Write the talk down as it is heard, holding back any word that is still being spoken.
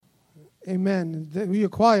Amen. You're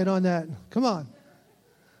quiet on that. Come on.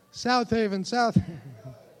 South Haven.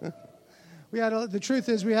 The truth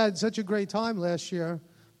is we had such a great time last year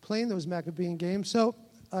playing those Maccabean games. So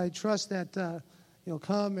I trust that you'll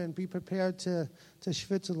come and be prepared to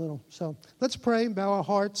schwitz a little. So let's pray and bow our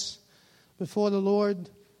hearts before the Lord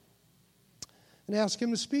and ask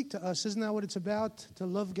Him to speak to us. Isn't that what it's about? To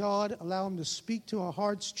love God, allow Him to speak to our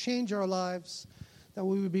hearts, change our lives, that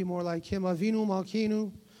we would be more like Him. Avinu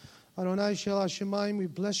Malkeinu, Adonai Shel Hashemayim, we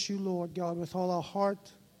bless you, Lord God, with all our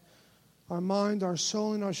heart, our mind, our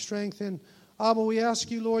soul, and our strength. And Abba, we ask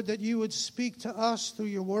you, Lord, that you would speak to us through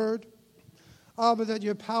your word. Abba, that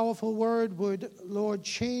your powerful word would, Lord,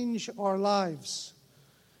 change our lives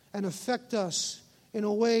and affect us in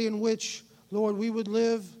a way in which, Lord, we would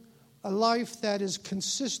live a life that is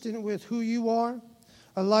consistent with who you are,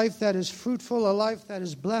 a life that is fruitful, a life that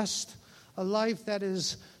is blessed, a life that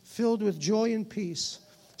is filled with joy and peace.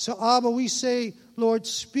 So, Abba, we say, Lord,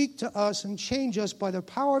 speak to us and change us by the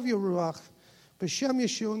power of your Ruach. B'Shem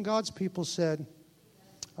Yeshua, and God's people said,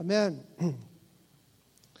 Amen.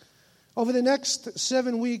 Over the next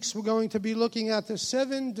 7 weeks, we're going to be looking at the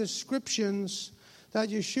 7 descriptions that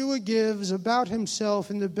Yeshua gives about himself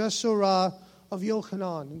in the Besorah of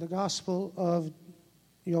Yochanan, in the Gospel of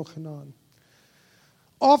Yochanan.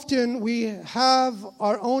 Often we have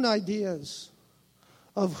our own ideas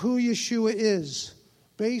of who Yeshua is,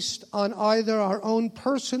 based on either our own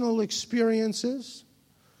personal experiences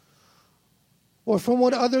or from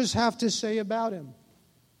what others have to say about him.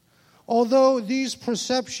 Although these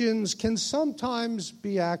perceptions can sometimes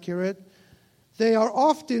be accurate, they are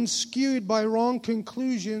often skewed by wrong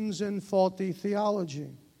conclusions and faulty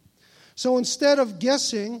theology. So instead of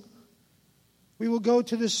guessing, we will go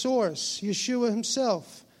to the source, Yeshua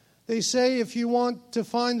himself. They say if you want to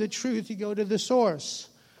find the truth, you go to the source.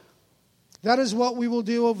 That is what we will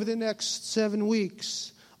do over the next 7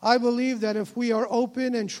 weeks. I believe that if we are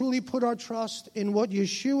open and truly put our trust in what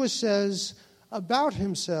Yeshua says about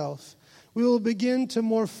himself, we will begin to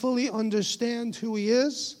more fully understand who he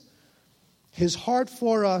is, his heart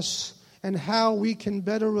for us, and how we can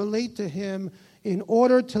better relate to him in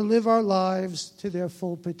order to live our lives to their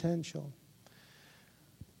full potential.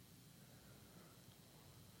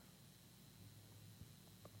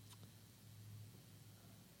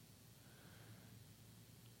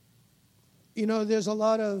 You know, there's a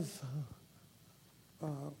lot of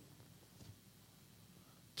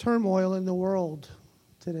turmoil in the world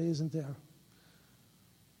today, isn't there?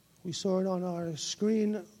 We saw it on our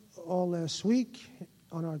screen all last week,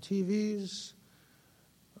 on our TVs,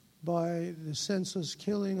 by the senseless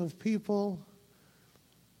killing of people.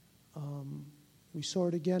 We saw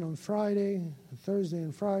it again on Thursday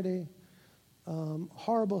and Friday.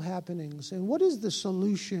 Horrible happenings. And what is the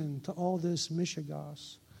solution to all this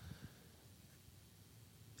mishigas?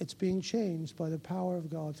 It's being changed by the power of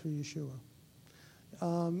God through Yeshua.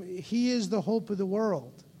 He is the hope of the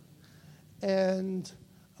world. And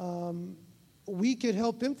we could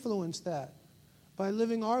help influence that by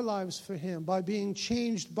living our lives for him, by being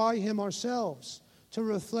changed by him ourselves to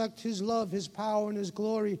reflect his love, his power, and his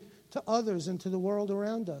glory to others and to the world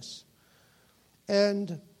around us.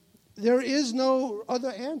 And there is no other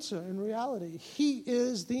answer in reality. He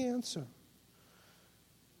is the answer.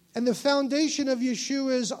 And the foundation of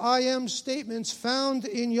Yeshua's I am statements found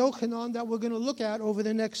in Yochanan that we're going to look at over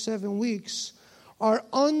the next 7 weeks are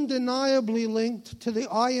undeniably linked to the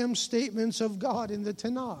I am statements of God in the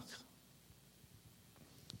Tanakh.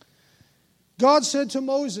 God said to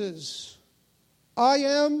Moses, I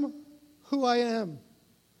am who I am.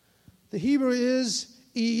 The Hebrew is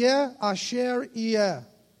Iyeh Asher Iyeh.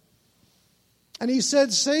 And he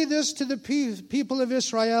said, say this to the people of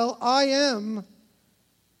Israel, I am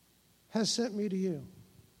has sent me to you.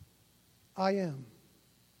 I am.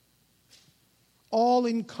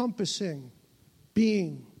 All-encompassing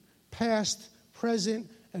being, past,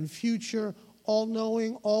 present, and future,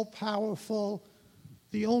 all-knowing, all-powerful,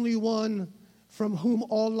 the only one from whom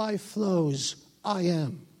all life flows. I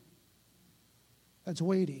am. That's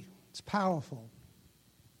weighty. It's powerful.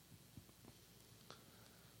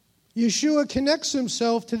 Yeshua connects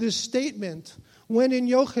himself to this statement when in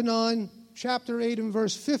Yochanan chapter 8 and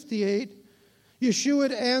verse 58, Yeshua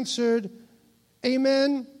had answered,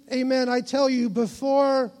 Amen, amen, I tell you,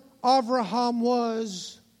 before Abraham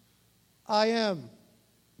was, I am.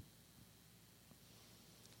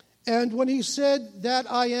 And when he said that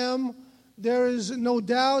I am, there is no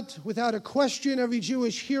doubt, without a question, every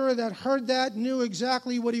Jewish hearer that heard that knew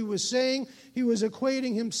exactly what he was saying. He was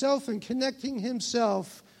equating himself and connecting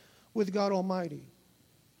himself with God Almighty.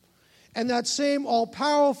 And that same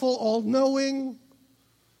all-powerful, all-knowing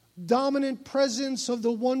dominant presence of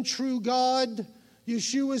the one true God.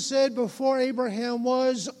 Yeshua said, before Abraham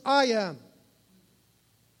was, I am.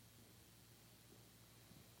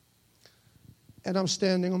 And I'm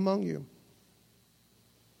standing among you.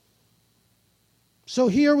 So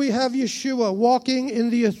here we have Yeshua walking in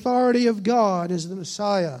the authority of God as the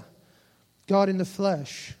Messiah, God in the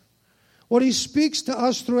flesh. What he speaks to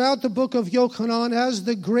us throughout the book of Yochanan as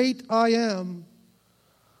the great I am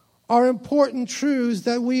are important truths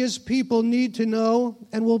that we as people need to know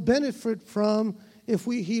and will benefit from if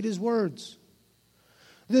we heed his words.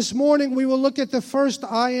 This morning we will look at the first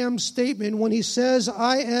I am statement when he says,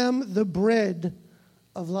 I am the bread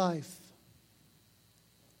of life.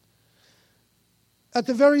 At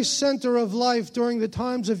the very center of life during the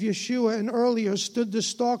times of Yeshua and earlier stood the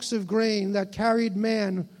stalks of grain that carried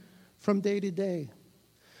man from day to day.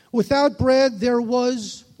 Without bread, there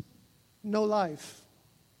was no life.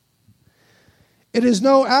 It is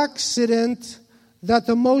no accident that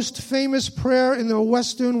the most famous prayer in the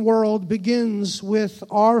Western world begins with,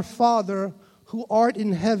 Our Father, who art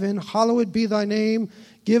in heaven, hallowed be thy name.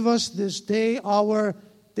 Give us this day our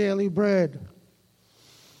daily bread.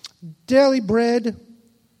 Daily bread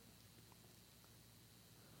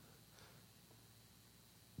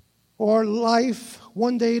or life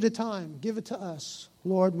one day at a time. Give it to us.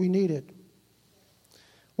 Lord, we need it.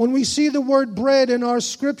 When we see the word bread in our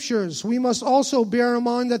scriptures, we must also bear in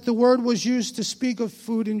mind that the word was used to speak of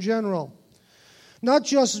food in general. Not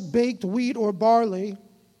just baked wheat or barley.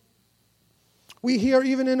 We hear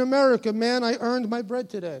even in America, man, I earned my bread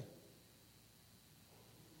today.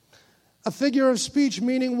 A figure of speech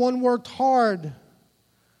meaning one worked hard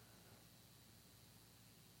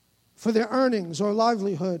for their earnings or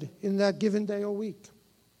livelihood in that given day or week.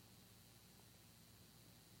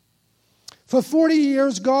 For 40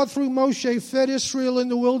 years, God through Moshe fed Israel in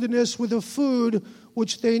the wilderness with a food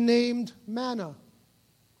which they named manna.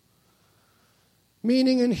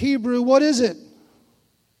 Meaning in Hebrew, what is it?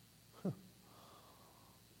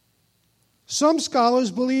 Some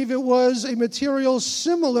scholars believe it was a material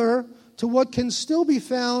similar to what can still be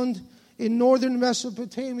found in northern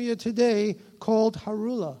Mesopotamia today called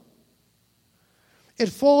harula. It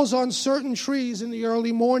falls on certain trees in the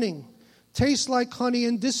early morning, tastes like honey,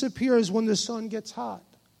 and disappears when the sun gets hot.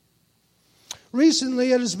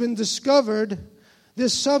 Recently, it has been discovered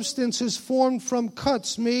this substance is formed from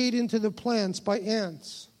cuts made into the plants by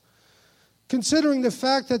ants. Considering the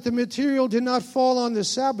fact that the material did not fall on the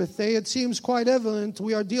Sabbath day, it seems quite evident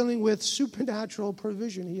we are dealing with supernatural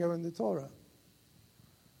provision here in the Torah.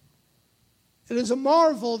 It is a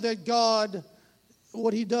marvel that God,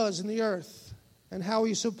 what he does in the earth and how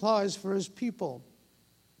he supplies for his people.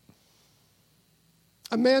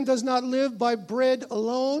 A man does not live by bread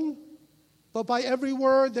alone, but by every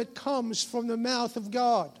word that comes from the mouth of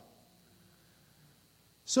God.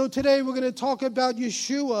 So today we're going to talk about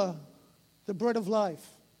Yeshua, the bread of life.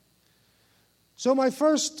 So my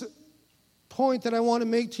first point that I want to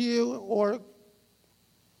make to you, or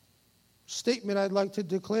statement I'd like to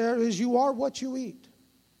declare, is you are what you eat.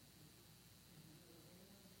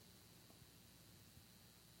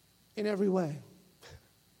 In every way.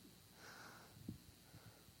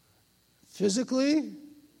 Physically,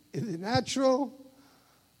 in the natural.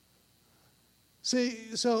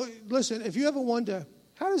 See, so listen, if you ever wonder,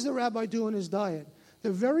 how does the rabbi do in his diet?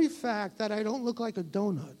 The very fact that I don't look like a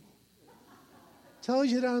donut tells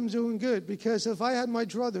you that I'm doing good, because if I had my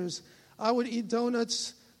druthers, I would eat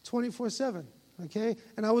donuts 24/7, okay?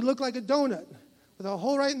 And I would look like a donut with a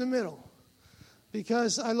hole right in the middle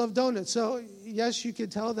because I love donuts. So, yes, you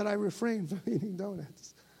could tell that I refrain from eating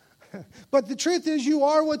donuts. But the truth is, you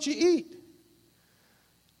are what you eat.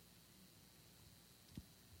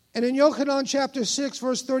 And in Yochanan chapter 6,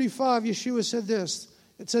 verse 35, Yeshua said this.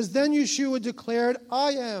 It says, Then Yeshua declared,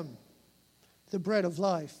 I am the bread of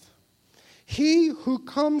life. He who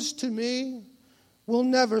comes to me will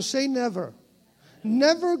never, say never,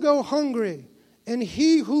 never go hungry. And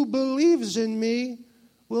he who believes in me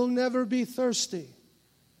will never be thirsty.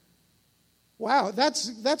 Wow,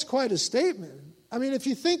 that's quite a statement. I mean, if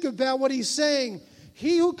you think about what he's saying,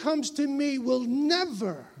 he who comes to me will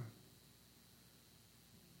never,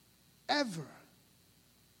 ever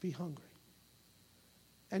be hungry.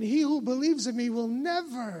 And he who believes in me will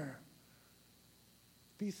never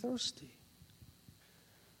be thirsty.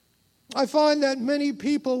 I find that many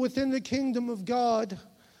people within the kingdom of God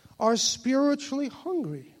are spiritually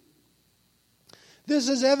hungry. This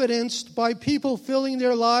is evidenced by people filling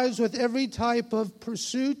their lives with every type of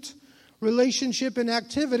pursuit, relationship, and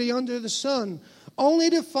activity under the sun, only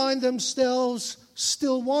to find themselves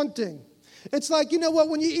still wanting. It's like, you know what,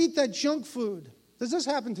 when you eat that junk food, Does this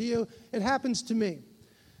happen to you? It happens to me.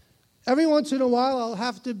 Every once in a while, I'll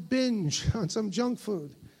have to binge on some junk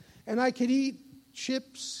food. And I could eat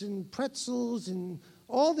chips and pretzels and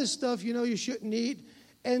all this stuff you shouldn't eat.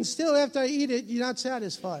 And still, after I eat it, you're not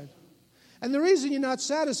satisfied. And the reason you're not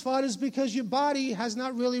satisfied is because your body has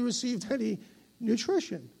not really received any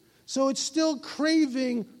nutrition. So it's still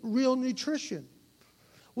craving real nutrition.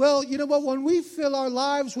 Well, you know what? When we fill our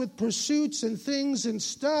lives with pursuits and things and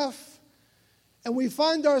stuff, and we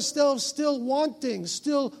find ourselves still wanting,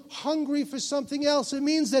 still hungry for something else, it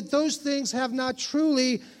means that those things have not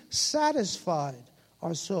truly satisfied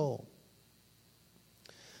our soul.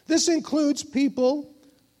 This includes people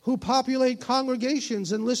who populate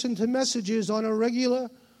congregations and listen to messages on a regular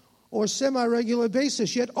or semi-regular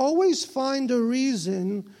basis, yet always find a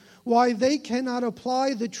reason why they cannot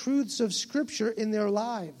apply the truths of Scripture in their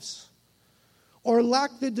lives or lack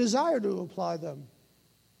the desire to apply them.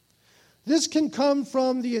 This can come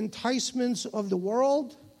from the enticements of the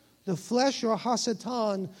world, the flesh, or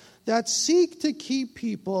Hasatan that seek to keep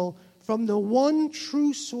people from the one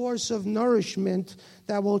true source of nourishment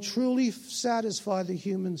that will truly satisfy the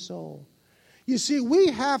human soul. You see,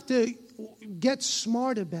 we have to get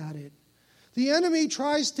smart about it. The enemy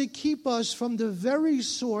tries to keep us from the very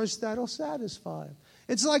source that'll satisfy.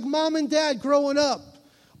 It's like mom and dad growing up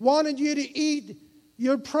wanted you to eat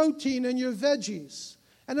your protein and your veggies.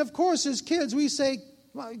 And of course, as kids, we say,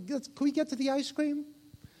 can we get to the ice cream?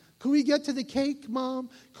 Can we get to the cake, Mom?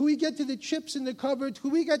 Can we get to the chips in the cupboard?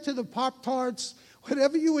 Can we get to the Pop-Tarts?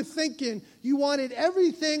 Whatever you were thinking, you wanted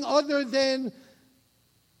everything other than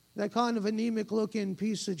that kind of anemic-looking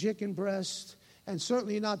piece of chicken breast, and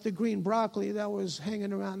certainly not the green broccoli that was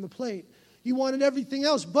hanging around the plate. You wanted everything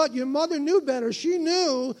else, but your mother knew better. She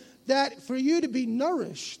knew that for you to be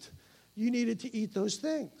nourished, you needed to eat those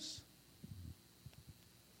things.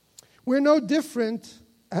 We're no different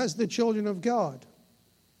as the children of God.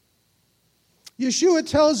 Yeshua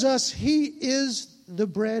tells us he is the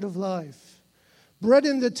bread of life. Bread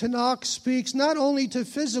in the Tanakh speaks not only to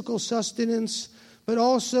physical sustenance, but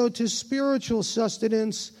also to spiritual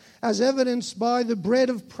sustenance, as evidenced by the bread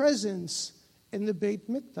of presence in the Beit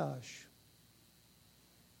Mikdash.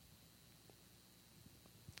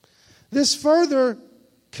 This further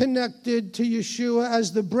connected to Yeshua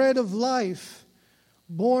as the bread of life.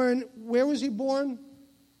 Born, where was he born?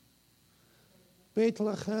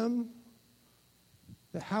 Bethlehem,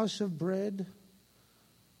 the house of bread,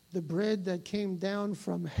 the bread that came down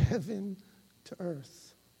from heaven to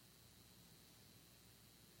earth.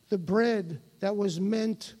 The bread that was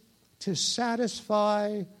meant to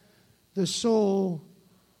satisfy the soul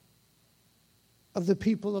of the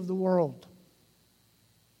people of the world.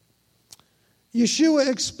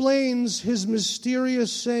 Yeshua explains his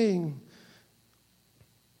mysterious saying.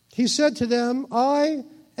 He said to them, I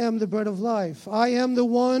am the bread of life. I am the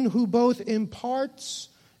one who both imparts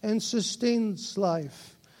and sustains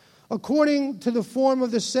life. According to the form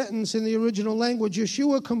of the sentence in the original language,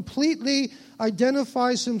 Yeshua completely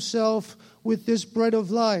identifies himself with this bread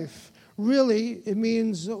of life. Really, it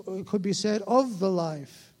means, it could be said, of the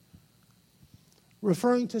life,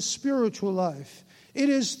 referring to spiritual life. It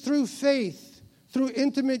is through faith, through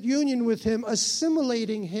intimate union with him,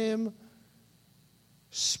 assimilating him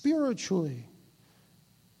spiritually,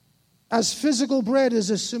 as physical bread is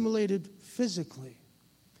assimilated physically.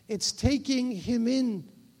 It's taking him in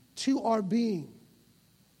to our being.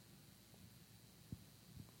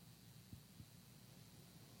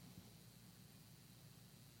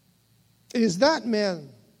 It is that man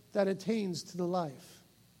that attains to the life.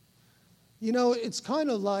 You know, it's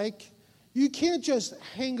kind of like you can't just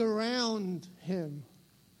hang around him.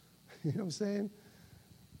 You know what I'm saying?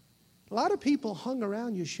 A lot of people hung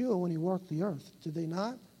around Yeshua when he walked the earth, did they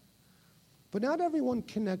not? But not everyone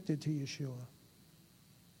connected to Yeshua.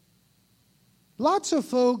 Lots of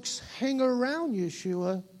folks hang around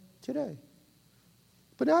Yeshua today,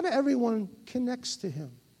 but not everyone connects to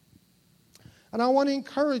him. And I want to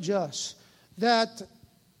encourage us that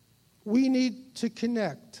we need to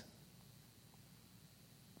connect.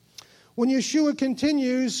 When Yeshua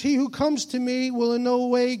continues, he who comes to me will in no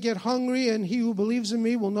way get hungry, and he who believes in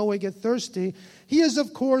me will no way get thirsty. He is,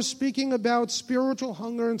 of course, speaking about spiritual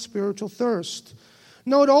hunger and spiritual thirst.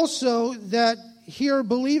 Note also that here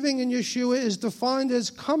believing in Yeshua is defined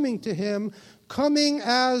as coming to him, coming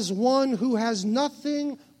as one who has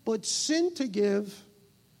nothing but sin to give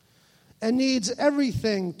and needs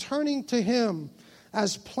everything, turning to him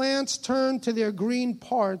as plants turn their green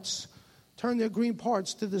parts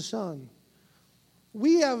to the sun.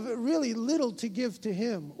 We have really little to give to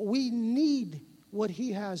him. We need what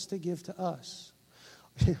he has to give to us.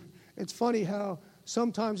 It's funny how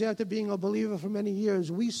sometimes after being a believer for many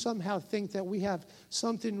years, we somehow think that we have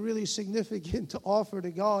something really significant to offer to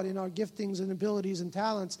God in our giftings and abilities and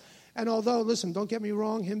talents. And although, listen, don't get me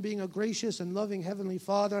wrong, him being a gracious and loving Heavenly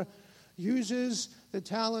Father uses the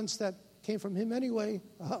talents that came from him anyway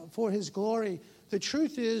for his glory. The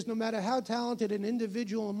truth is, no matter how talented an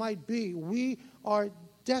individual might be, we are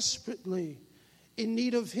desperately in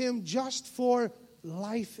need of him just for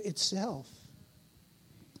life itself.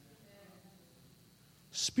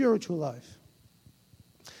 Spiritual life.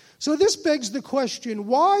 So this begs the question,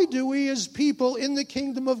 why do we as people in the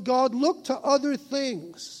kingdom of God look to other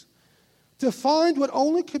things to find what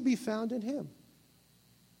only could be found in him?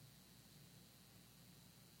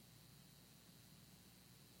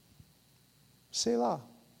 Selah.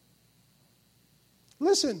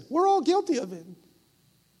 Listen, we're all guilty of it.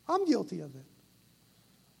 I'm guilty of it.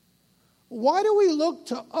 Why do we look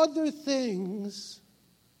to other things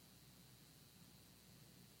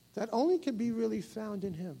that only can be really found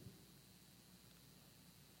in him?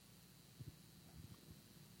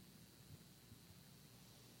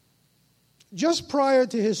 Just prior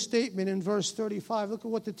to his statement in verse 35, look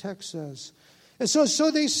at what the text says. And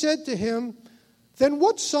so they said to him, "Then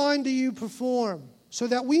what sign do you perform, so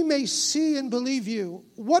that we may see and believe you?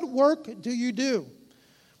 What work do you do?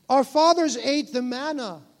 Our fathers ate the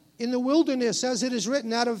manna in the wilderness, as it is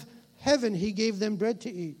written, out of heaven he gave them bread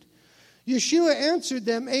to eat." Yeshua answered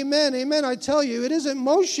them, "Amen, amen, I tell you, it isn't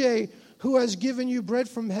Moshe who has given you bread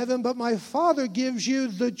from heaven, but my Father gives you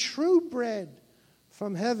the true bread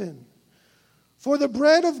from heaven. For the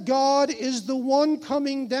bread of God is the one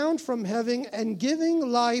coming down from heaven and giving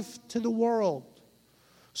life to the world."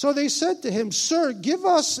 So they said to him, "Sir, give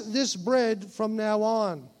us this bread from now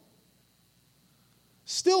on."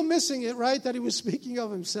 Still missing it, right, that he was speaking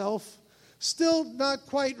of himself. Still not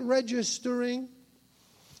quite registering.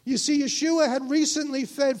 You see, Yeshua had recently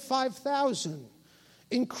fed 5,000.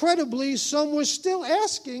 Incredibly, some were still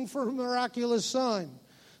asking for a miraculous sign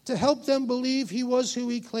to help them believe he was who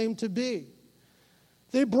he claimed to be.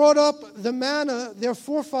 They brought up the manna their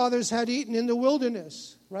forefathers had eaten in the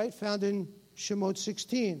wilderness, right, found in Shemot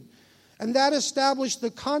 16. And that established the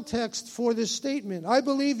context for this statement. I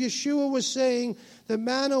believe Yeshua was saying the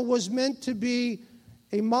manna was meant to be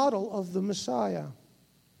a model of the Messiah.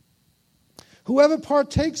 Whoever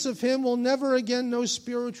partakes of him will never again know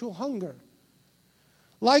spiritual hunger.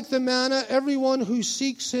 Like the manna, everyone who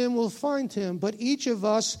seeks him will find him, but each of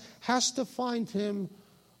us has to find him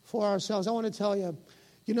for ourselves. I want to tell you,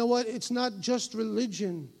 you know what? It's not just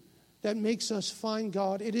religion that makes us find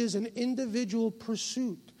God. It is an individual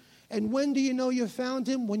pursuit. And when do you know you found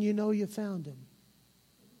him? When you know you found him.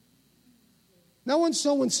 Not when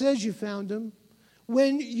someone says you found him.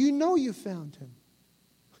 When you know you found him.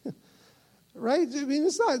 Right? I mean,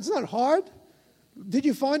 it's not hard. Did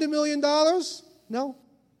you find $1 million? No.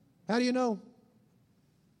 How do you know?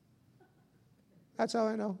 That's how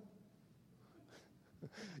I know.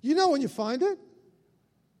 You know when you find it.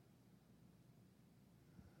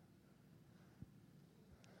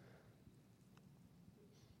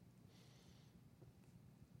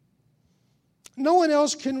 No one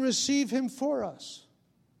else can receive him for us.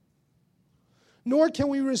 Nor can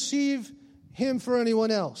we receive him for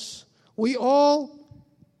anyone else. We all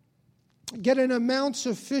get an amount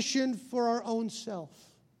sufficient for our own self.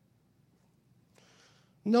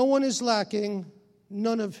 No one is lacking.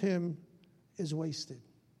 None of him is wasted.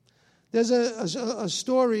 There's a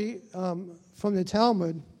story from the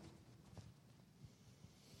Talmud,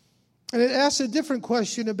 and it asks a different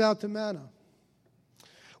question about the manna.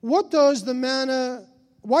 Why does the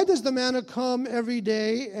manna come every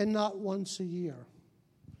day and not once a year?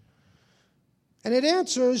 And it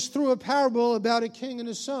answers through a parable about a king and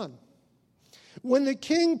his son. When the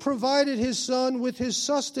king provided his son with his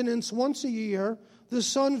sustenance once a year, the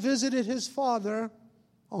son visited his father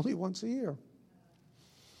only once a year.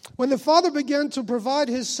 When the father began to provide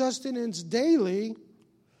his sustenance daily,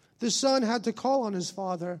 the son had to call on his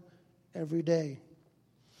father every day.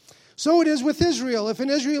 So it is with Israel. If an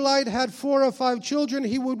Israelite had 4 or 5 children,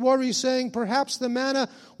 he would worry, saying, "Perhaps the manna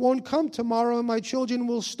won't come tomorrow and my children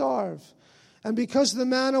will starve." And because the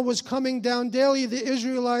manna was coming down daily, the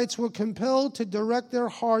Israelites were compelled to direct their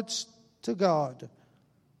hearts to God.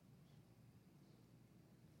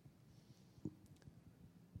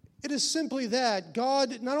 It is simply that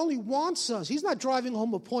God not only wants us, he's not driving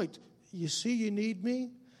home a point. You see, you need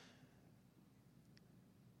me.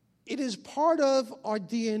 It is part of our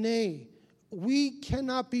DNA. We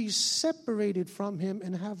cannot be separated from him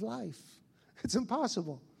and have life. It's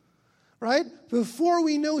impossible. Right? Before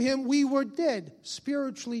we knew him, we were dead,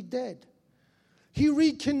 spiritually dead. He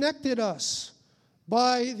reconnected us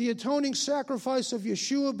By the atoning sacrifice of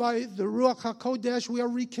Yeshua, by the Ruach HaKodesh, we are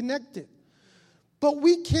reconnected. But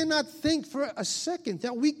we cannot think for a second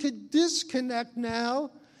that we could disconnect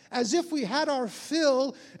now as if we had our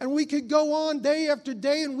fill and we could go on day after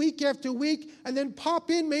day and week after week and then pop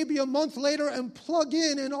in maybe a month later and plug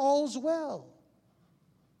in and all's well.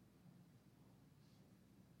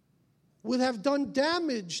 We'll have done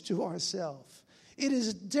damage to ourselves. It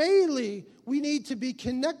is daily we need to be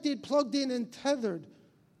connected, plugged in, and tethered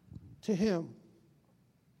to Him.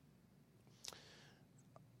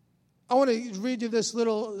 I want to read you this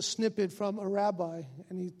little snippet from a rabbi,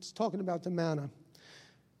 and he's talking about the manna.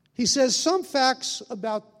 He says, some facts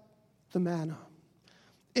about the manna.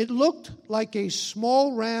 It looked like a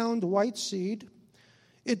small, round, white seed.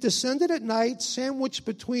 It descended at night, sandwiched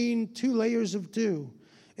between two layers of dew.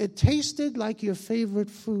 It tasted like your favorite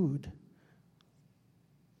food.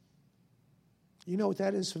 You know what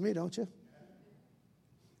that is for me, don't you?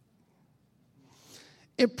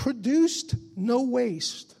 It produced no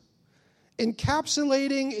waste,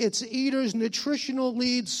 encapsulating its eater's nutritional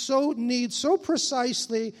needs so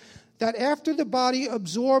precisely that after the body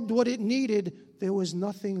absorbed what it needed, there was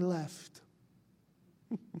nothing left.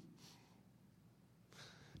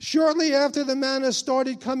 Shortly after the manna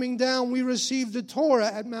started coming down, we received the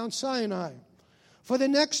Torah at Mount Sinai. For the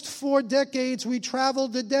next 4 decades, we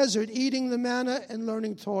traveled the desert, eating the manna and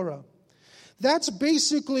learning Torah. That's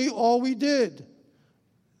basically all we did.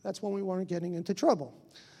 That's when we weren't getting into trouble.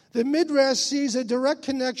 The Midrash sees a direct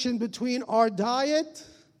connection between our diet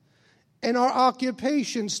and our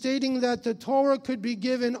occupation, stating that the Torah could be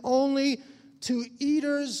given only to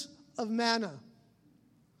eaters of manna.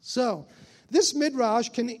 So, this Midrash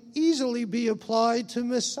can easily be applied to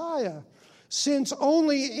Messiah, since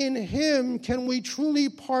only in Him can we truly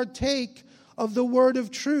partake of the word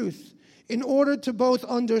of truth in order to both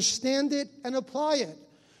understand it and apply it.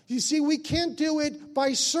 You see, we can't do it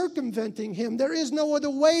by circumventing Him. There is no other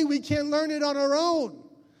way. We can't learn it on our own.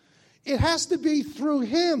 It has to be through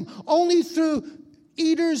Him. Only through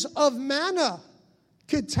eaters of manna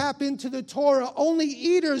could tap into the Torah. Only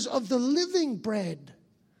eaters of the living bread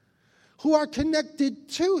who are connected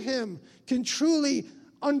to Him can truly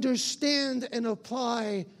understand and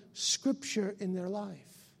apply Scripture in their life.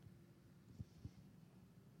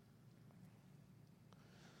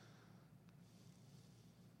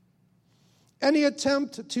 Any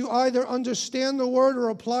attempt to either understand the Word or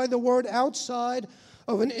apply the Word outside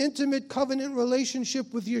of an intimate covenant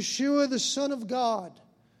relationship with Yeshua, the Son of God,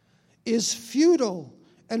 is futile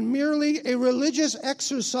and merely a religious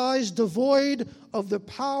exercise devoid of the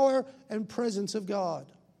power and presence of God.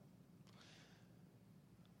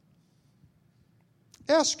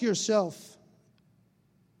 Ask yourself,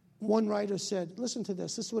 one writer said, listen to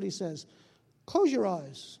this is what he says, close your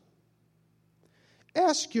eyes.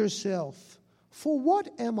 Ask yourself, for what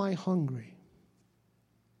am I hungry?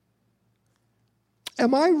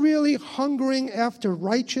 Am I really hungering after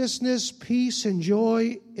righteousness, peace, and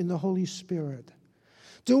joy in the Holy Spirit?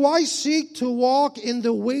 Do I seek to walk in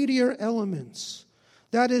the weightier elements,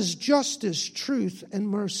 that is justice, truth, and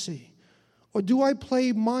mercy? Or do I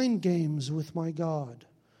play mind games with my God,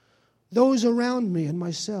 those around me and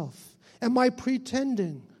myself? Am I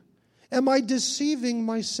pretending? Am I deceiving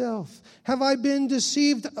myself? Have I been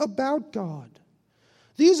deceived about God?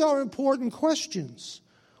 These are important questions,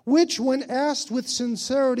 which, when asked with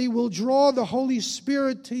sincerity, will draw the Holy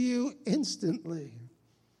Spirit to you instantly.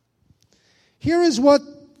 Here is what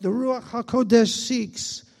the Ruach HaKodesh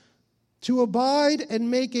seeks: to abide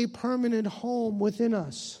and make a permanent home within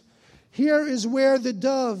us. Here is where the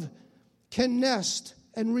dove can nest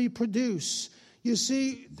and reproduce. You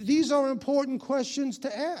see, these are important questions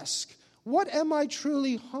to ask. What am I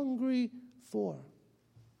truly hungry for?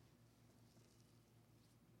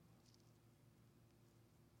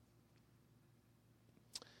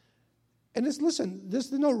 And listen,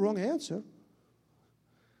 there's no wrong answer.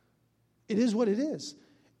 It is what it is.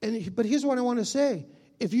 But here's what I want to say.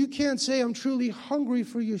 If you can't say, I'm truly hungry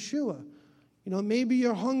for Yeshua, maybe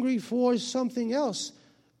you're hungry for something else,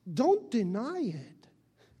 don't deny it.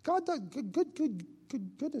 God,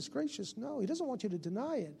 goodness gracious, no, He doesn't want you to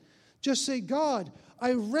deny it. Just say, God,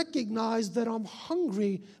 I recognize that I'm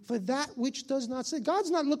hungry for that which does not say. God's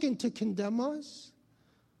not looking to condemn us.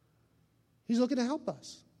 He's looking to help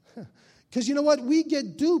us. Because you know what? We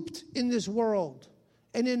get duped in this world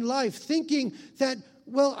and in life thinking that,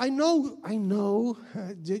 well, I know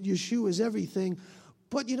that Yeshua is everything,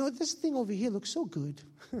 but, this thing over here looks so good.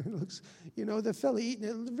 It looks, the fella eating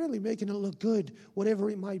it, really making it look good, whatever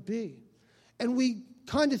it might be. And we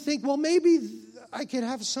kind of think, well, maybe I could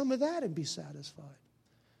have some of that and be satisfied.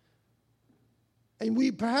 And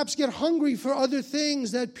we perhaps get hungry for other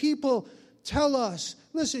things that people tell us.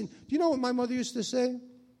 Listen, do you know what my mother used to say?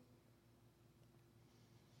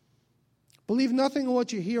 Believe nothing of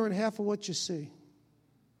what you hear and half of what you see.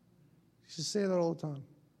 She used to say that all the time.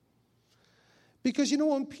 Because,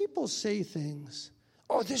 when people say things,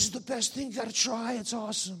 oh, this is the best thing, you got to try, it's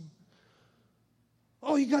awesome.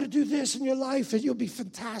 Oh, you got to do this in your life and you'll be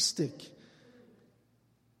fantastic.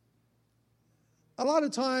 A lot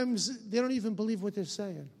of times, they don't even believe what they're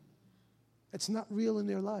saying. It's not real in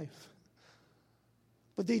their life.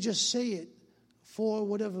 But they just say it for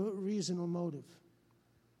whatever reason or motive.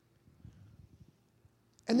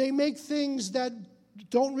 And they make things that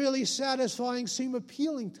don't really satisfying seem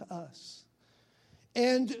appealing to us.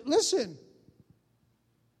 And listen,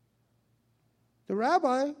 the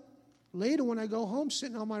rabbi, later when I go home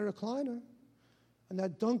sitting on my recliner, and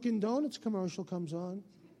that Dunkin' Donuts commercial comes on,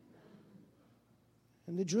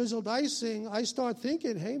 and the drizzled icing, I start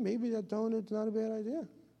thinking, hey, maybe that donut's not a bad idea.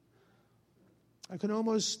 I can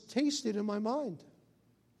almost taste it in my mind.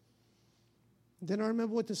 Then I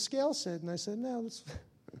remember what the scale said, and I said, no,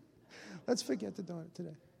 let's forget the donut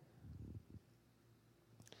today.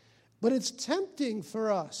 But it's tempting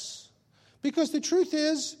for us, because the truth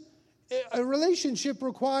is, a relationship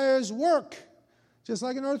requires work, just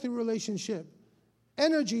like an earthly relationship.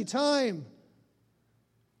 Energy, time.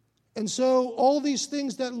 And so all these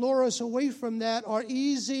things that lure us away from that are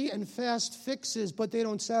easy and fast fixes, but they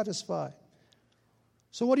don't satisfy.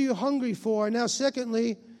 So what are you hungry for? Now,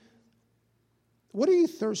 secondly, what are you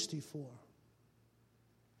thirsty for?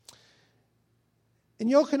 In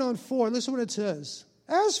Yochanan 4, listen what it says.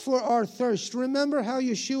 As for our thirst, remember how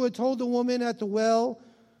Yeshua told the woman at the well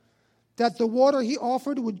that the water he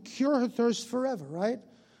offered would cure her thirst forever, right?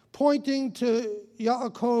 Pointing to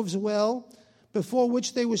Yaakov's well, before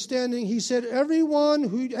which they were standing, he said, everyone.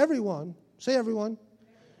 Don't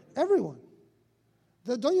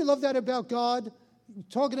you love that about God?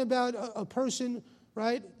 Talking about a person,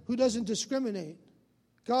 right, who doesn't discriminate.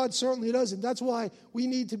 God certainly doesn't. That's why we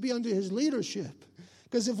need to be under his leadership.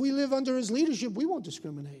 Because if we live under his leadership, we won't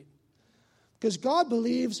discriminate. Because God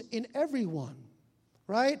believes in everyone,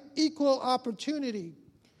 right? Equal opportunity.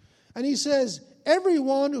 And he says,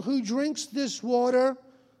 everyone who drinks this water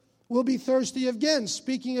will be thirsty again,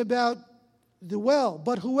 speaking about the well.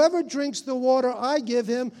 But whoever drinks the water I give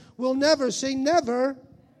him will never, say never,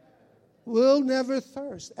 will never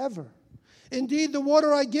thirst, ever. Indeed, the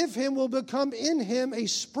water I give him will become in him a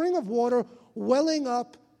spring of water welling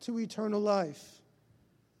up to eternal life.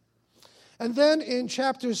 And then in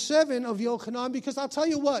chapter 7 of Yochanan, because I'll tell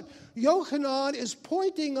you what, Yochanan is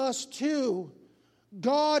pointing us to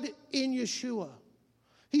God in Yeshua.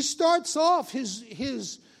 He starts off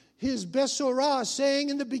his Besorah saying,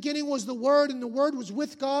 in the beginning was the Word, and the Word was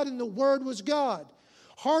with God, and the Word was God.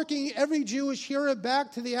 Harking every Jewish hearer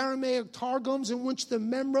back to the Aramaic Targums in which the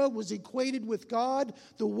Memra was equated with God,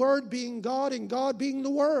 the Word being God and God being the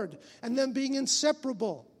Word, and them being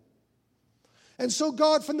inseparable. And so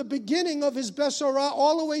God, from the beginning of his Besorah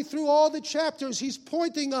all the way through all the chapters, he's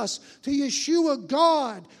pointing us to Yeshua,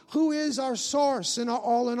 God, who is our source and our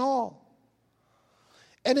all in all.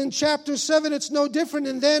 And in chapter 7, it's no different.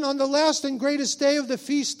 And then on the last and greatest day of the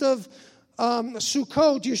feast of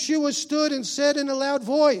Sukkot, Yeshua stood and said in a loud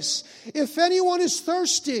voice, if anyone is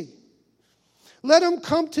thirsty, let him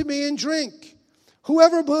come to me and drink.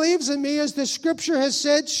 Whoever believes in me, as the scripture has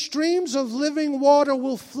said, streams of living water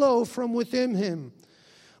will flow from within him.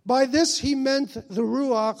 By this he meant the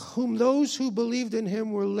Ruach, whom those who believed in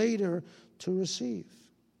him were later to receive.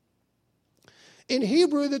 In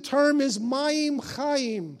Hebrew, the term is Mayim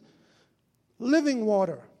Chaim, living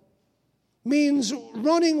water. Means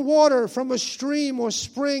running water from a stream or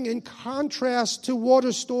spring, in contrast to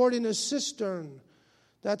water stored in a cistern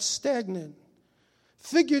that's stagnant.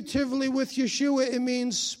 Figuratively, with Yeshua, it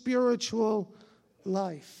means spiritual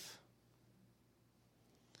life.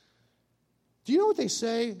 Do you know what they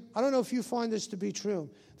say? I don't know if you find this to be true.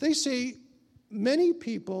 They say many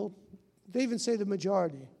people, they even say the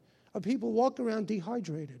majority, of people walk around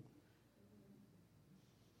dehydrated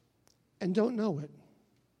and don't know it.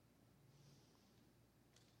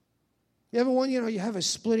 You ever want, you have a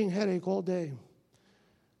splitting headache all day,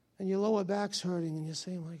 and your lower back's hurting, and you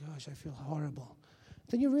say, oh my gosh, I feel horrible.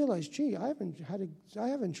 Then you realize, gee, I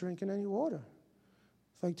haven't drinking any water.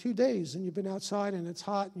 It's like 2 days, and you've been outside, and it's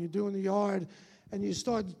hot, and you're doing the yard, and you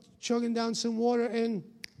start chugging down some water, and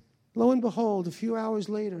lo and behold, a few hours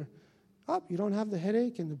later, you don't have the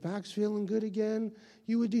headache, and the back's feeling good again.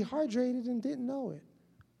 You were dehydrated and didn't know it.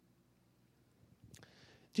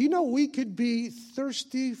 Do you know we could be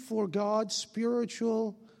thirsty for God's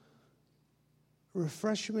spiritual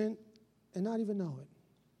refreshment, and not even know it.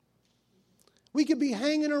 We could be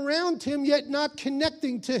hanging around Him, yet not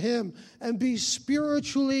connecting to Him, and be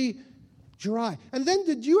spiritually dry. And then,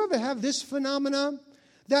 did you ever have this phenomenon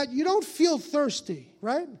that you don't feel thirsty,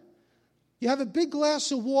 right? You have a big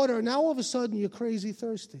glass of water, and now all of a sudden you're crazy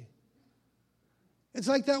thirsty. It's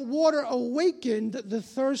like that water awakened the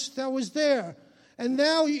thirst that was there. And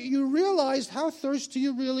now you realize how thirsty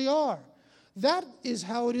you really are. That is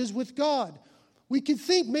how it is with God. We can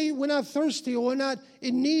think maybe we're not thirsty or we're not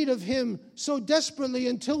in need of Him so desperately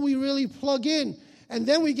until we really plug in. And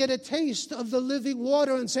then we get a taste of the living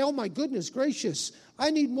water and say, oh my goodness gracious,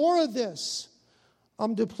 I need more of this.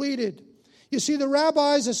 I'm depleted. You see, the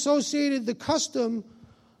rabbis associated the custom,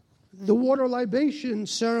 the water libation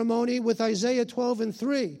ceremony, with Isaiah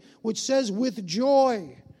 12:3, which says, with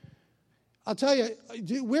joy. I'll tell you,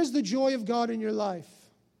 where's the joy of God in your life?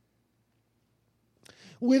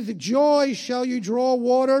 With joy shall you draw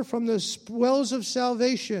water from the wells of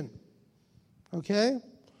salvation. Okay?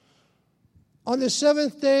 On the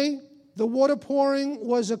seventh day, the water pouring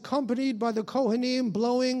was accompanied by the Kohanim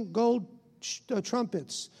blowing gold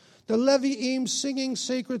trumpets, the Leviim singing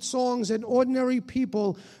sacred songs, and ordinary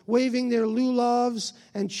people waving their lulavs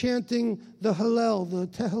and chanting the Hallel, the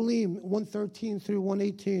Tehillim, 113 through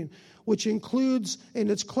 118, which includes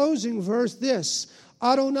in its closing verse this,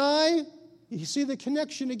 Adonai, you see the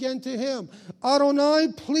connection again to Him. Adonai,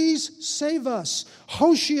 please save us.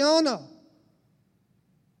 Hoshiana.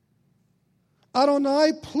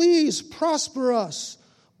 Adonai, please prosper us.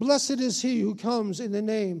 Blessed is he who comes in the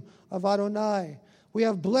name of Adonai. We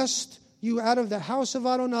have blessed you out of the house of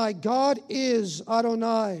Adonai. God is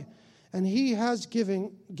Adonai, and He has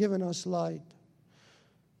given us light.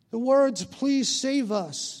 The words, please save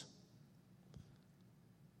us.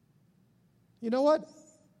 You know what?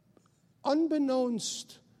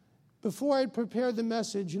 Unbeknownst, before I prepared the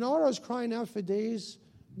message, you know what I was crying out for days?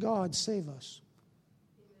 God, save us.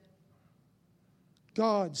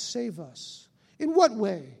 God, save us. In what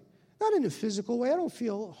way? Not in a physical way. I don't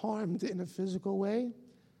feel harmed in a physical way.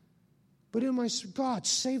 But in my, God,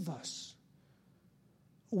 save us.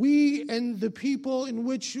 We and the people in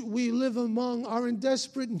which we live among are in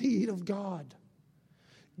desperate need of God.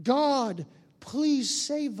 God, please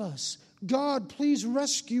save us. God, please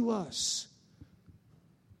rescue us.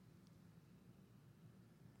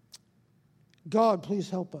 God, please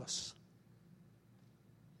help us.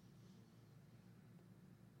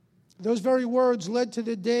 Those very words led to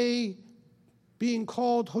the day being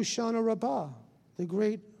called Hoshana Rabbah, the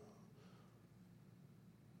great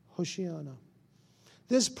Hoshiana.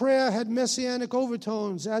 This prayer had messianic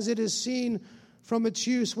overtones, as it is seen from its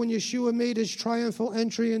use when Yeshua made his triumphal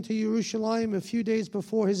entry into Jerusalem a few days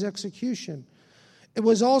before his execution. It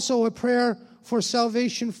was also a prayer for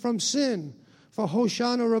salvation from sin, for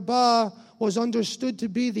Hoshana Rabbah was understood to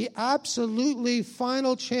be the absolutely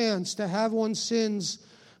final chance to have one's sins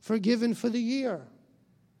forgiven for the year,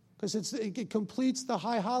 because it completes the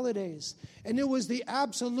high holidays. And it was the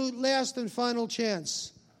absolute last and final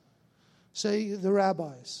chance, say the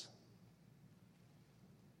rabbis.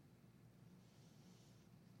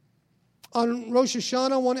 On Rosh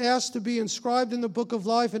Hashanah, one asks to be inscribed in the book of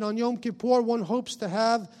life, and on Yom Kippur, one hopes to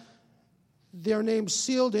have their name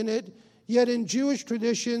sealed in it. Yet in Jewish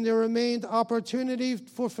tradition, there remained opportunity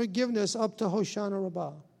for forgiveness up to Hoshana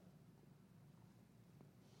Rabbah.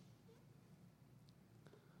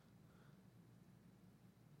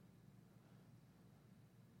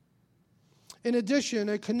 In addition,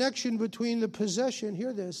 a connection between the possession,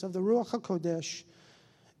 hear this, of the Ruach HaKodesh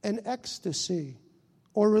and ecstasy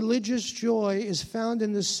or religious joy is found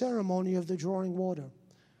in the ceremony of the drawing water.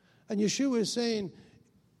 And Yeshua is saying,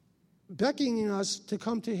 beckoning us to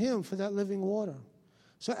come to Him for that living water.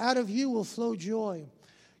 So out of you will flow joy.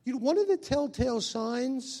 One of the telltale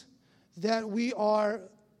signs that we are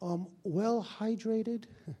well hydrated,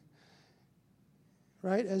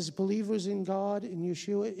 right, as believers in God, in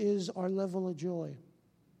Yeshua, is our level of joy.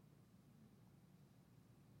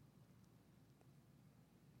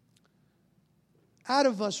 Out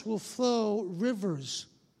of us will flow rivers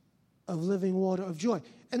of living water of joy.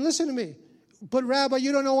 And listen to me, but Rabbi,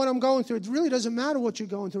 you don't know what I'm going through. It really doesn't matter what you're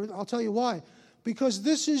going through. I'll tell you why. Because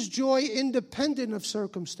this is joy independent of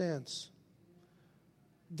circumstance.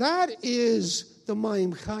 That is the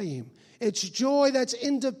Mayim Chaim. It's joy that's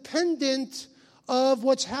independent of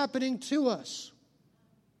what's happening to us.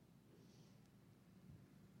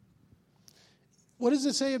 What does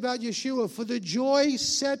it say about Yeshua? For the joy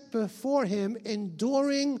set before him,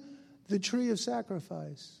 enduring the tree of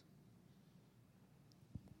sacrifice.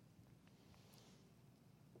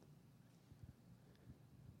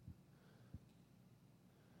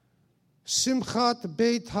 Simchat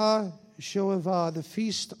Beit HaShoevah, the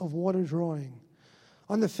feast of water drawing.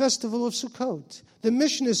 On the festival of Sukkot, the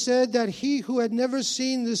Mishnah said that he who had never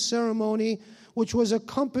seen this ceremony, which was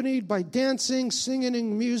accompanied by dancing, singing,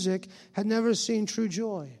 and music, had never seen true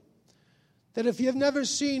joy. That if you've never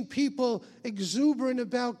seen people exuberant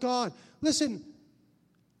about God, listen,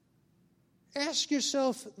 ask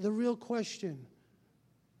yourself the real question.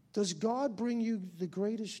 Does God bring you the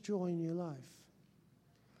greatest joy in your life?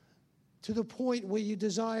 To the point where you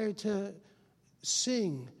desire to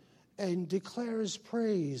sing and declare His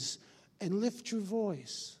praise and lift your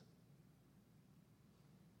voice.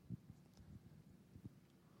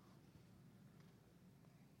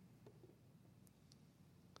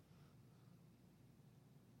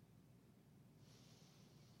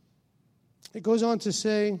 It goes on to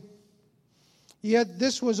say, yet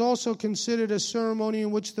this was also considered a ceremony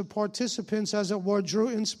in which the participants, as it were, drew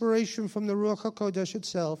inspiration from the Ruach HaKodesh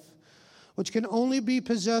itself, which can only be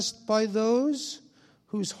possessed by those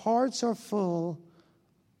whose hearts are full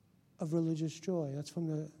of religious joy. That's from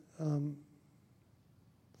the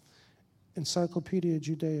Encyclopedia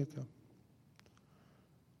Judaica.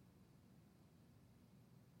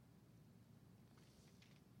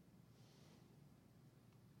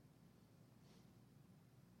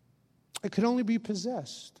 It could only be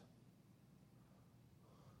possessed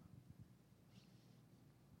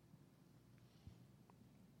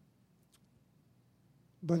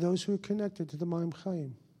by those who are connected to the Maim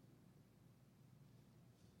Chaim.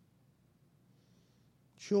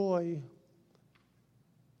 Joy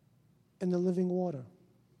in the living water.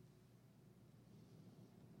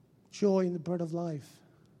 Joy in the bread of life.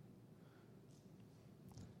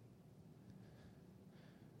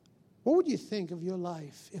 What would you think of your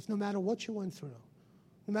life if no matter what you went through,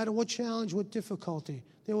 no matter what challenge, what difficulty,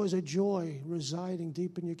 there was a joy residing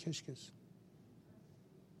deep in your kishkes?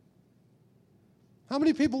 How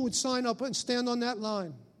many people would sign up and stand on that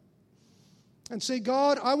line and say,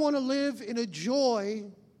 God, I want to live in a joy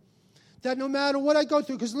that no matter what I go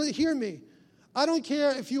through, because hear me, I don't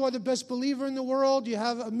care if you are the best believer in the world, you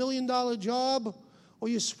have $1 million job, or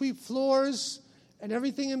you sweep floors, and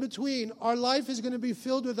everything in between. Our life is going to be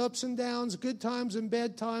filled with ups and downs, good times and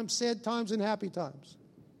bad times, sad times and happy times.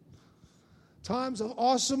 Times of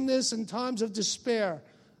awesomeness and times of despair.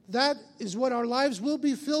 That is what our lives will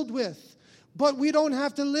be filled with. But we don't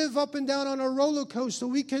have to live up and down on a roller coaster.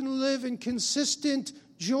 We can live in consistent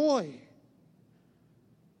joy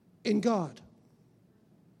in God.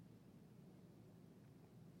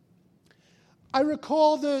 I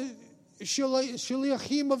recall the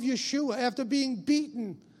Shaliachim of Yeshua after being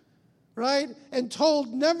beaten, right? And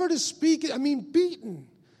told never to speak, beaten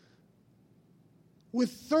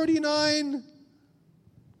with 39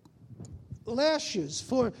 lashes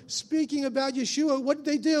for speaking about Yeshua. What did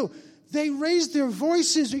they do? They raised their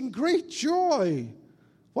voices in great joy.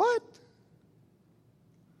 What?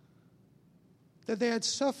 That they had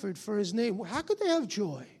suffered for His name. How could they have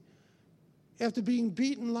joy after being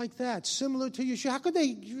beaten like that, similar to Yeshua? How could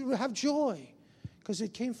they have joy? Because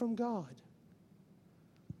it came from God.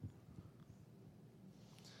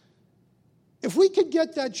 If we could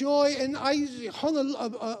get that joy, and I hung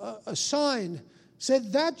a sign,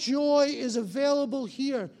 said that joy is available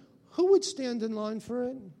here, who would stand in line for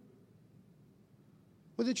it?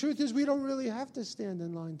 Well, the truth is we don't really have to stand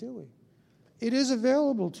in line, do we? It is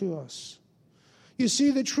available to us. You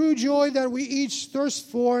see, the true joy that we each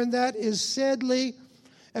thirst for, and that is sadly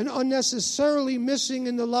and unnecessarily missing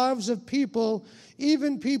in the lives of people,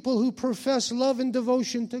 even people who profess love and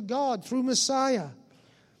devotion to God through Messiah.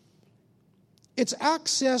 It's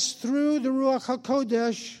access through the Ruach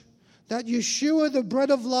HaKodesh that Yeshua, the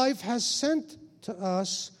bread of life, has sent to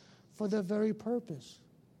us for that very purpose.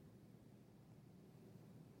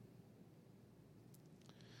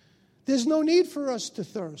 There's no need for us to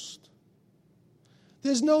thirst.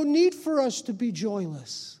 There's no need for us to be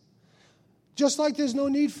joyless. Just like there's no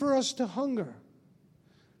need for us to hunger.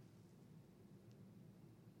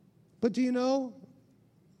 But do you know,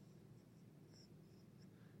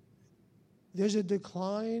 there's a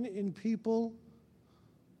decline in people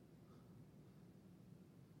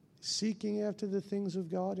seeking after the things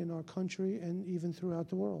of God in our country and even throughout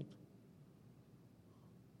the world.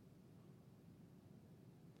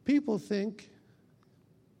 People think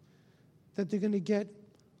that they're going to get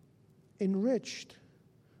enriched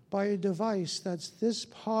by a device that's this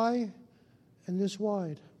high and this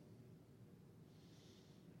wide.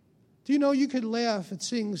 Do you know you could laugh at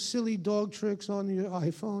seeing silly dog tricks on your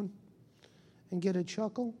iPhone and get a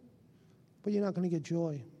chuckle, but you're not going to get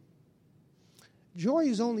joy. Joy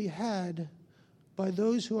is only had by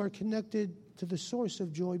those who are connected to the source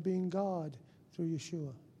of joy being God through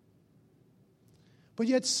Yeshua. But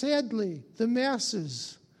yet, sadly, the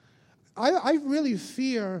masses, I really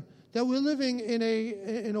fear that we're living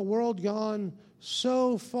in a world gone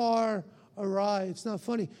so far awry. It's not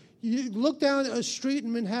funny. You look down a street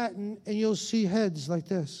in Manhattan and you'll see heads like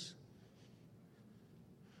this.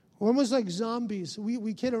 Almost like zombies.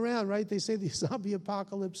 We kid around, right? They say the zombie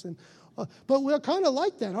apocalypse. But we're kind of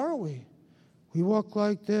like that, aren't we? We walk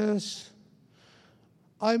like this.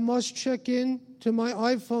 I must check in to my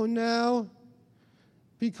iPhone now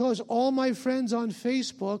because all my friends on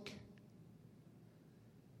Facebook,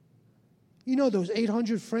 you know those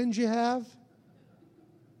 800 friends you have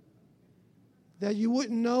that you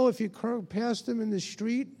wouldn't know if you passed them in the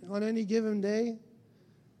street on any given day?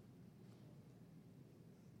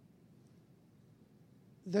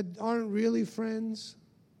 That aren't really friends?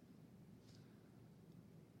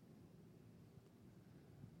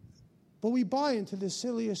 But we buy into the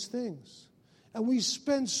silliest things. And we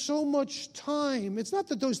spend so much time. It's not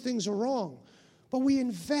that those things are wrong, but we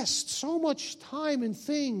invest so much time in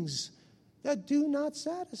things that do not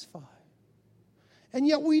satisfy. And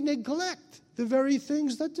yet we neglect the very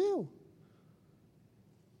things that do.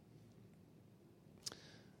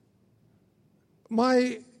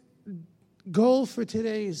 My goal for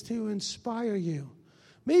today is to inspire you.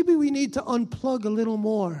 Maybe we need to unplug a little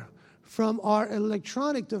more from our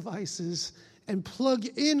electronic devices and plug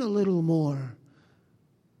in a little more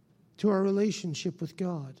to our relationship with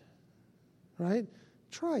God. Right?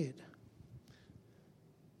 Try it.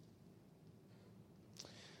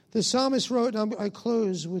 The psalmist wrote, and I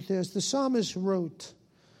close with this. The psalmist wrote,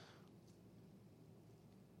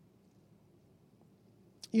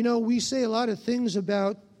 you know, we say a lot of things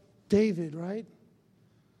about David, right?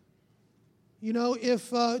 You know,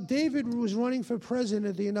 if David was running for president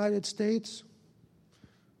of the United States,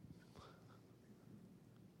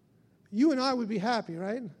 you and I would be happy,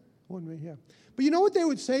 right? Wouldn't we? Yeah. But you know what they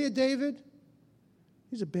would say of David?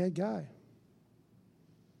 He's a bad guy.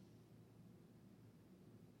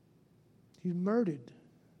 He murdered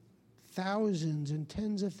thousands and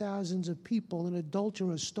tens of thousands of people. An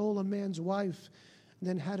adulterer stole a man's wife and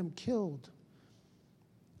then had him killed.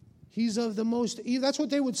 He's of the most evil. That's what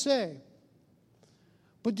they would say.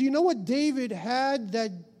 But do you know what David had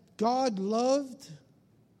that God loved?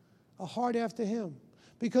 A heart after him.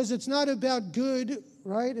 Because it's not about good,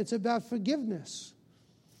 right? It's about forgiveness.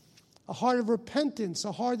 A heart of repentance,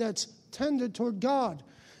 a heart that's tender toward God.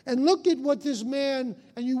 And look at what this man,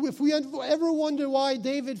 and if we ever wonder why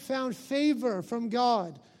David found favor from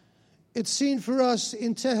God, it's seen for us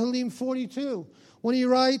in Tehillim 42, when he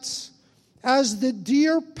writes, as the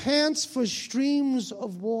deer pants for streams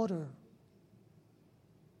of water,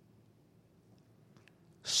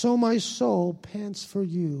 so my soul pants for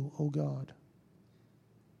you, O God.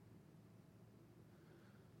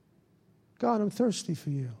 God, I'm thirsty for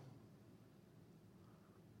you.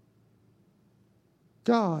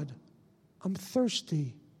 God, I'm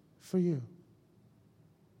thirsty for you.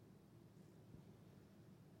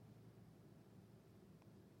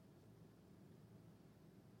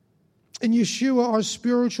 In Yeshua, our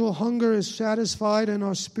spiritual hunger is satisfied and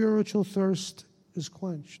our spiritual thirst is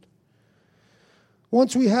quenched.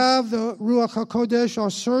 Once we have the Ruach HaKodesh, our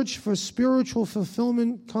search for spiritual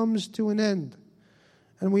fulfillment comes to an end,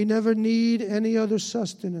 and we never need any other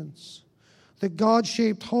sustenance. The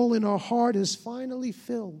God-shaped hole in our heart is finally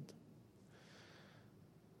filled.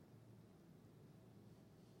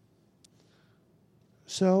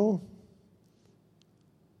 So,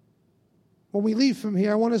 when we leave from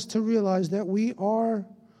here, I want us to realize that we are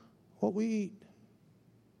what we eat.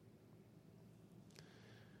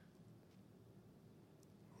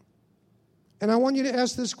 And I want you to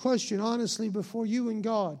ask this question honestly before you and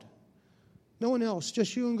God. No one else,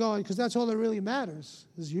 just you and God, because that's all that really matters,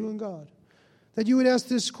 is you and God. That you would ask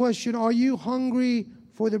this question, are you hungry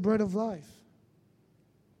for the bread of life?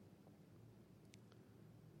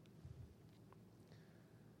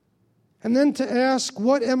 And then to ask,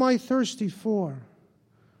 what am I thirsty for?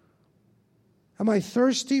 Am I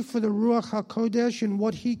thirsty for the Ruach HaKodesh and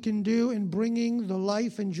what He can do in bringing the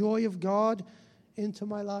life and joy of God into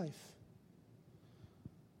my life?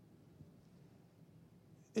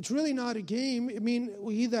 It's really not a game. I mean,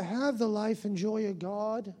 we either have the life and joy of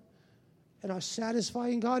God and are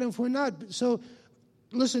satisfying God, and if we're not, so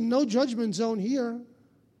listen, no judgment zone here.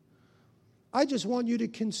 I just want you to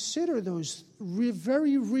consider those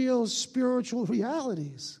very real spiritual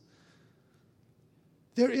realities.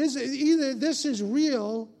 There is either this is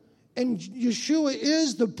real and Yeshua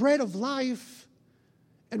is the bread of life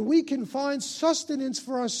and we can find sustenance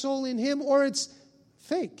for our soul in Him, or it's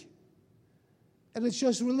fake. And it's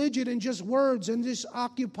just religion and just words, and this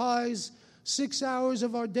occupies 6 hours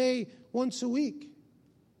of our day once a week.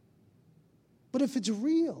 But if it's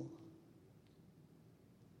real,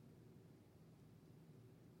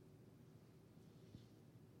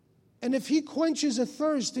 and if He quenches a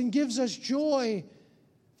thirst and gives us joy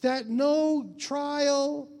that no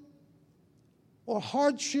trial or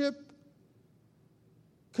hardship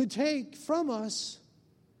could take from us,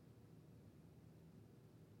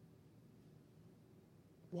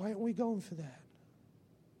 why aren't we going for that?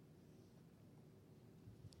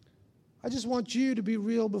 I just want you to be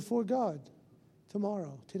real before God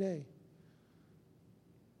tomorrow, today.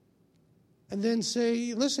 And then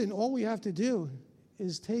say, listen, all we have to do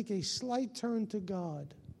is take a slight turn to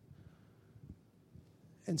God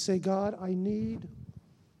and say, God, I need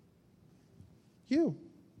you,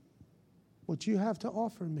 what you have to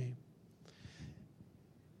offer me.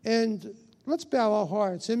 And let's bow our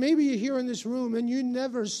hearts. And maybe you're here in this room and you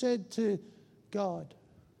never said to God,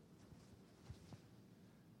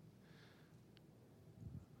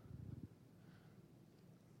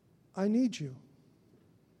 I need you.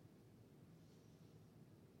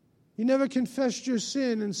 You never confessed your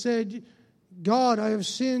sin and said, God, I have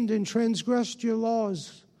sinned and transgressed your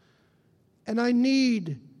laws, and I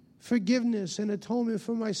need forgiveness and atonement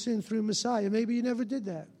for my sin through Messiah. Maybe you never did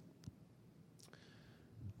that.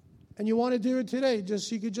 And you want to do it today.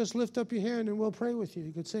 You could just lift up your hand and we'll pray with you.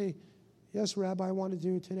 You could say, yes, Rabbi, I want to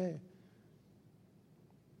do it today.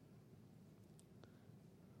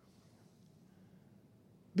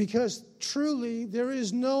 Because truly, there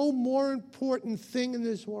is no more important thing in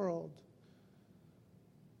this world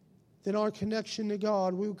than our connection to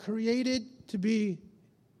God. We were created to be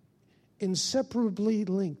inseparably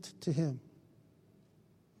linked to Him.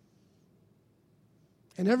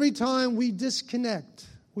 And every time we disconnect,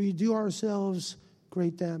 we do ourselves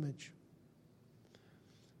great damage.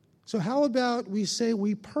 So how about we say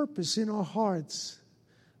we purpose in our hearts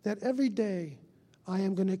that every day I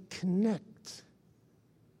am going to connect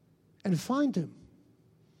and find Him,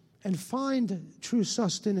 and find true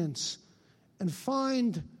sustenance, and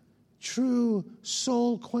find true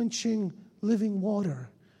soul-quenching living water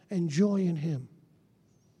and joy in Him.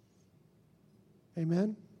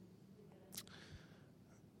 Amen?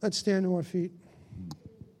 Let's stand to our feet.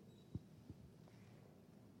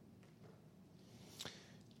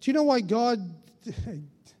 Do you know why God,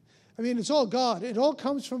 it's all God. It all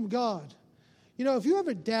comes from God. You know, if you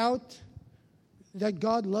ever doubt that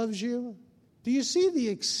God loves you, do you see the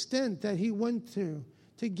extent that He went to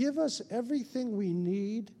give us everything we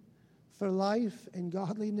need for life and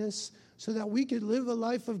godliness so that we could live a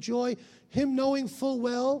life of joy, Him knowing full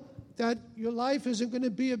well that your life isn't going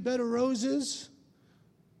to be a bed of roses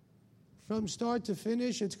from start to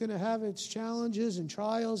finish. It's going to have its challenges and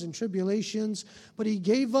trials and tribulations, but He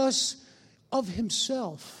gave us of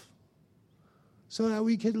Himself so that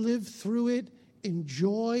we could live through it,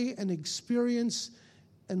 enjoy and experience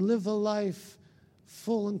and live a life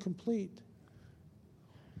full and complete.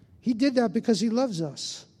 He did that because He loves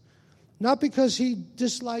us, not because He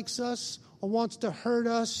dislikes us or wants to hurt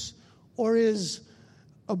us or is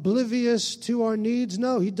oblivious to our needs.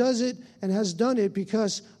 No, He does it and has done it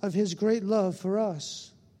because of His great love for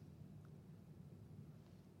us.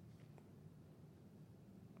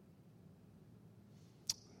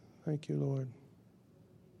 Thank you, Lord.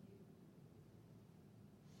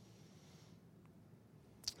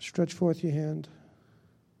 Stretch forth your hand.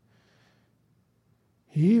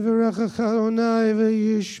 Yivarechecha Adonai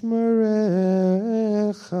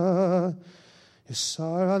v'yishmerecha.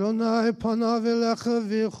 Yisar Adonai panav elecha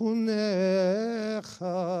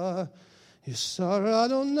v'chunecha. Yisar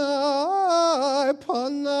Adonai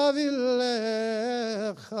panav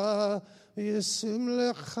elecha v'yisim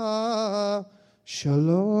lecha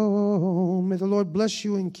shalom. May the Lord bless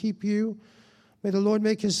you and keep you. May the Lord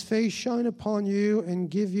make His face shine upon you and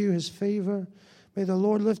give you His favor. May the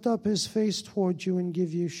Lord lift up His face toward you and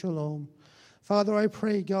give you shalom. Father, I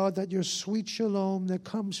pray, God, that your sweet shalom that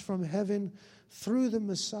comes from heaven through the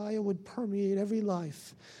Messiah would permeate every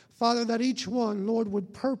life. Father, that each one, Lord,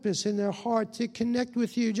 would purpose in their heart to connect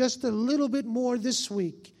with you just a little bit more this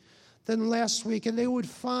week than last week. And they would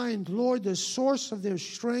find, Lord, the source of their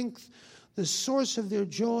strength, the source of their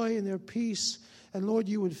joy and their peace. And Lord,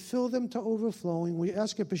 you would fill them to overflowing. We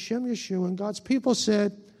ask it B'Shem Yeshua. And God's people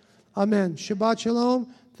said, Amen. Shabbat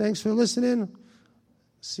Shalom. Thanks for listening.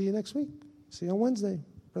 See you next week. See you on Wednesday,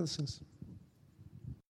 brothers and sisters.